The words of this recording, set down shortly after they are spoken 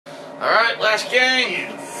Alright, last game.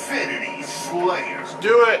 Infinity Slayer. Let's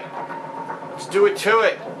do it. Let's do it to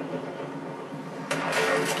it.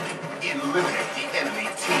 Eliminate the enemy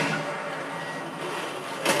team.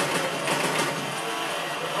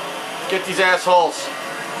 Get these assholes.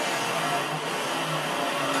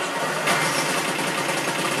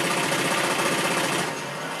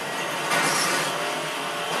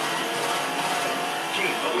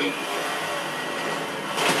 Keep the lead.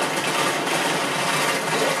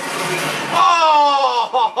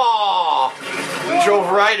 Oh!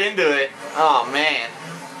 Drove right into it. Oh man.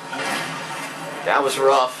 That was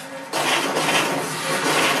rough.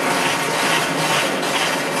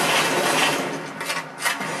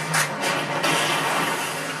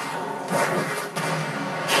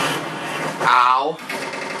 Ow.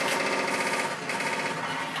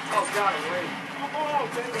 Oh, God, wait. Oh,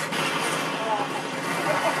 baby.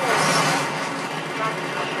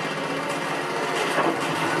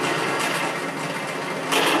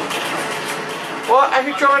 What? I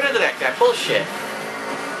could throw it into that guy. Bullshit.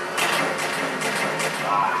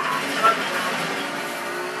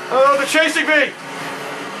 Oh, they're chasing me!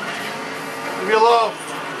 Leave me alone.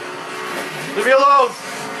 Leave me alone.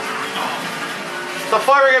 Stop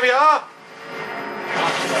firing at me, huh?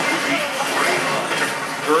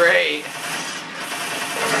 Great.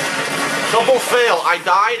 Double fail. I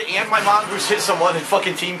died and my mongoose hit someone and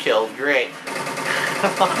fucking team killed. Great.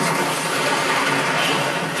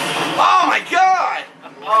 Oh my god!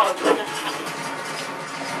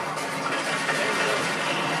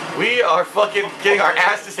 We are fucking getting our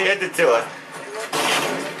asses handed to us.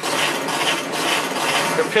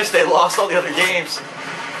 They're pissed they lost all the other games.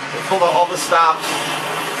 They pulled out all the stops.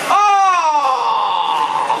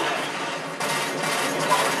 Oh!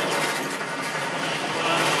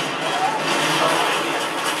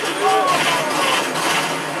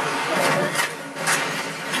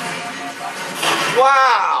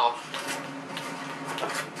 Wow!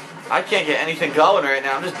 I can't get anything going right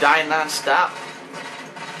now. I'm just dying non-stop.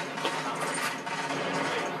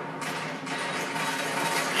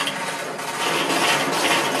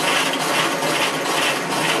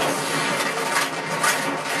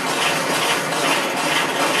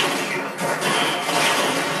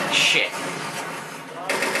 Shit.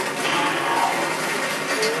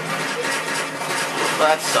 Well,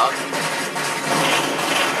 that sucks.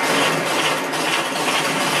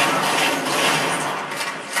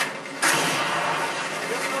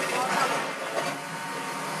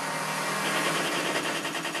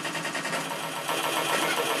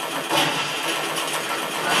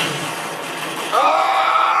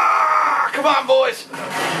 Come on, boys.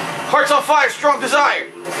 Hearts on fire, strong desire.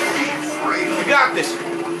 We got this.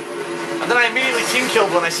 And then I immediately team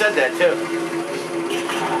killed when I said that, too.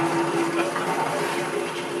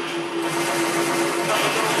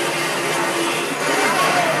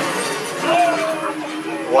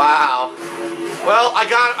 Wow. Well, I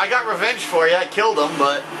got revenge for you. I killed him,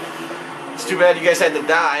 but it's too bad you guys had to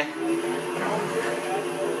die.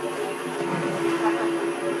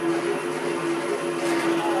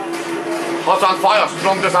 Hearts on fire,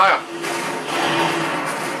 strong desire.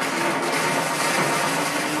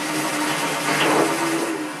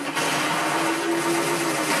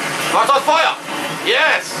 Hearts on fire!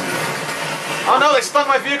 Yes! Oh no, they stung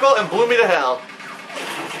my vehicle and blew me to hell.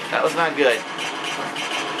 That was not good.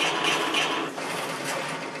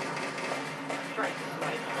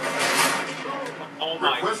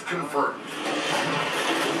 Request confirmed.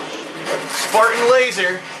 Spartan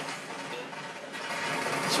laser.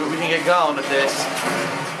 So we can get going with this.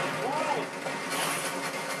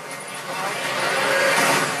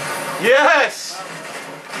 Yes!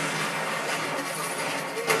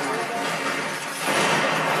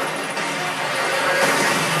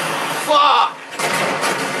 Fuck!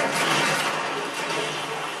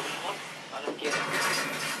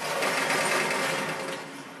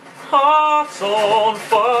 Hearts on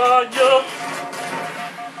fire.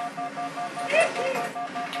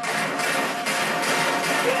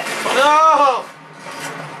 No!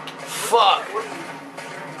 Fuck.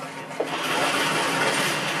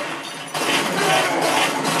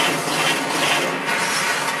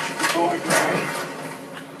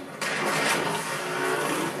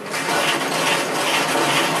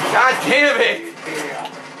 God damn it!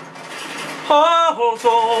 Hearts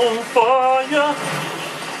on fire.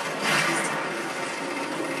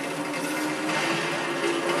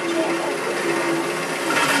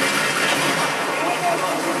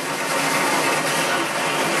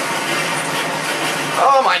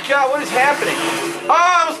 Oh my god, what is happening? Oh,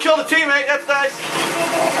 I almost killed a teammate, that's nice.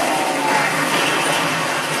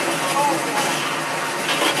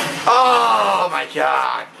 Oh my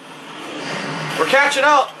god. We're catching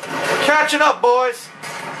up. We're catching up, boys.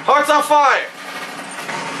 Hearts on fire.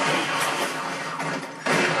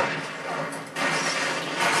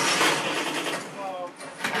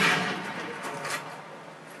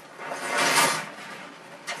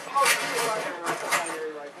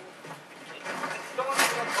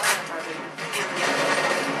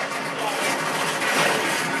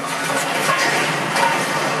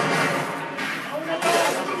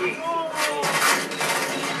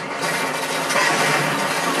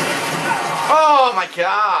 Oh my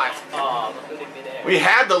god. We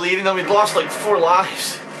had the lead and then we lost like 4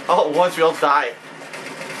 lives. All at once we all died.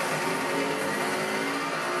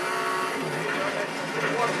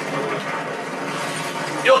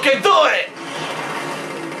 You can do it!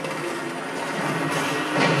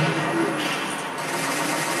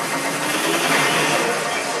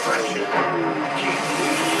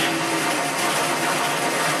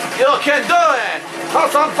 You can do it!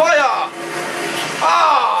 House on fire!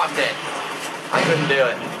 Oh, I'm dead. I couldn't do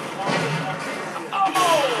it.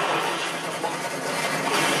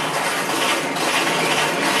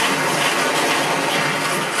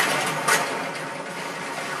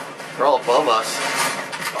 They're all above us.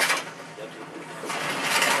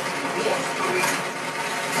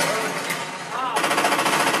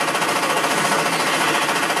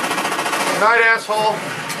 Good night, asshole.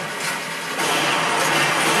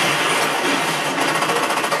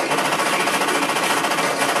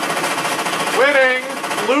 Winning,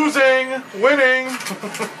 losing, winning.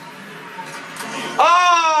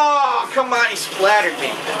 Oh, come on, he splattered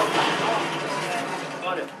me.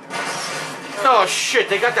 Oh shit,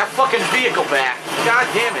 they got that fucking vehicle back. God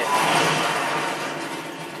damn it.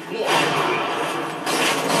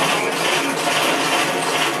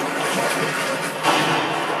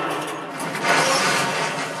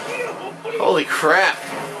 Holy crap.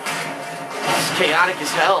 It's chaotic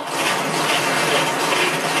as hell.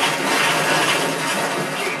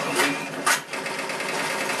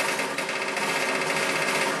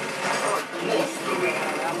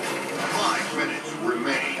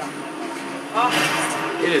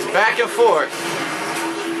 It is back and forth.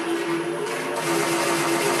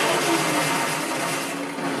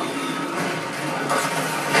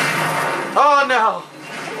 Oh no!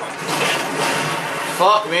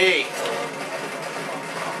 Fuck me.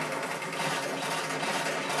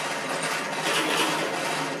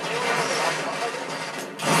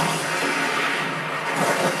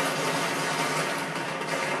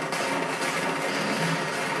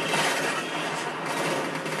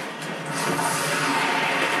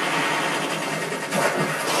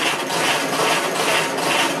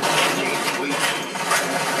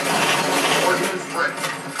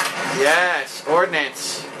 Yes,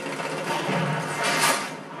 ordnance.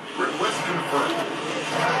 Request confirmed.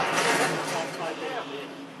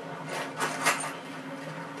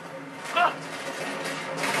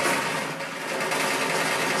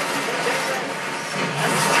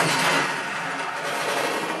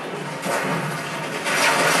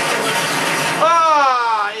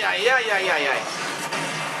 Ah, yeah.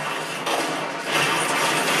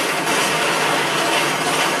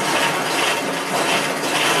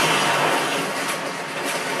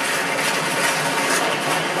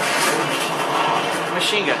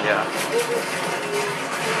 Machine gun, yeah.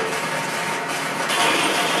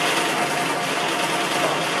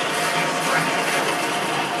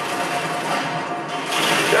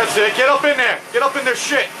 That's it. Get up in there. Get up in their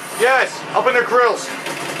shit. Yes. Up in their grills.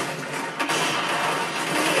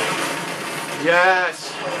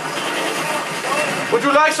 Yes. Would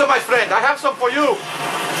you like some, my friend? I have some for you.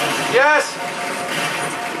 Yes.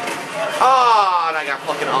 Ah, and I got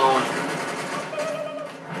fucking owned.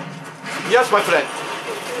 Yes, my friend.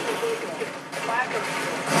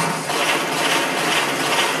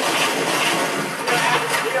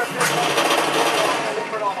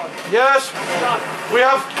 Yes. We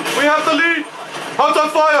have the lead. Hearts on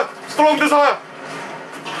fire. Strong desire.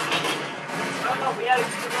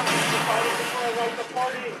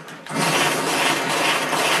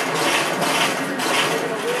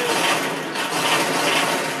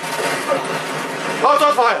 Hearts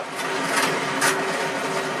on fire.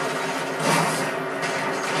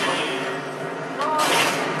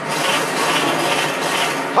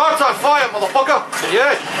 Hearts on fire, motherfucker!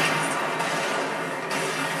 Yes!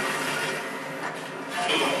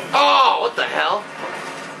 Oh, what the hell?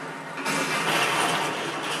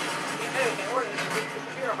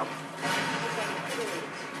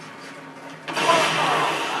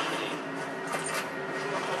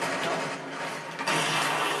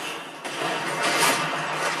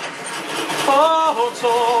 Hearts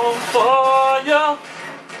on fire!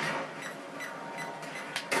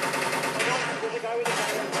 guy with the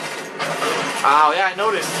Oh, yeah, I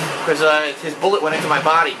noticed. Because his bullet went into my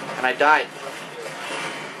body, and I died.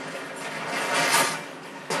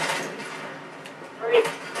 Hurry.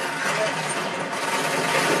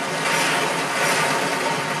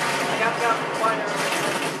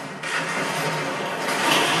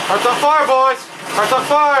 Hearts on fire, boys! Hearts on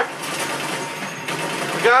fire!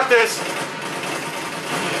 We got this!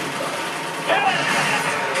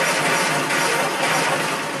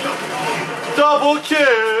 Double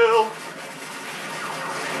kill!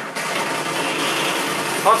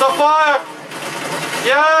 Hearts on fire!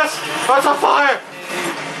 Yes! Hearts on fire!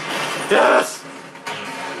 Yes!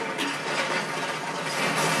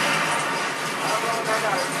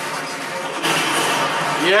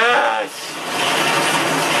 Yes!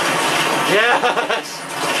 Yes!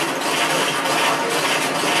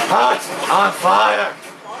 Hearts on fire!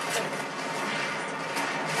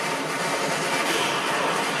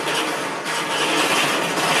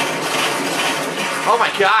 Oh my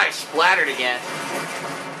god, I splattered again.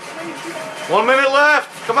 1 minute left.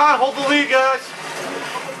 Come on, hold the lead, guys.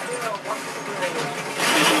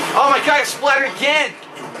 Oh my god, I splattered again.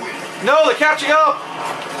 No, they're catching up.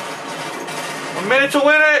 1 minute to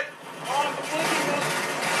win it.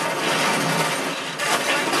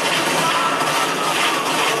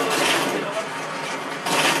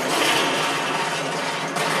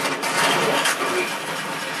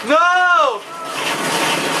 No!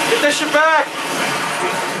 Get that shit back!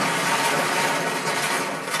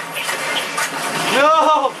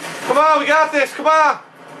 No! Come on, we got this, come on!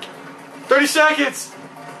 30 seconds!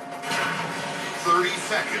 30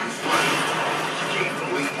 seconds left. Gain the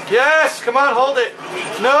lead. Yes, come on, hold it!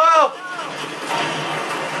 No!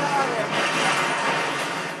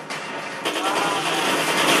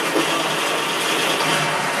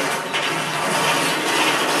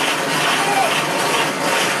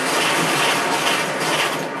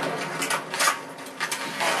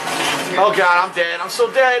 Oh god, I'm dead. I'm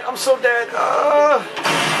so dead. I'm so dead.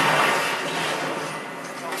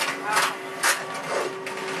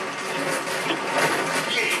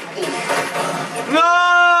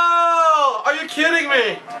 No! Are you kidding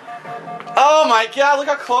me? Oh my god, look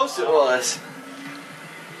how close it was.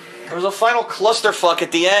 There was a final clusterfuck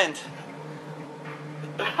at the end.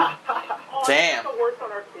 Oh, Damn. the worst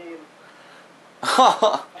on our team.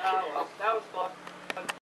 That was fun.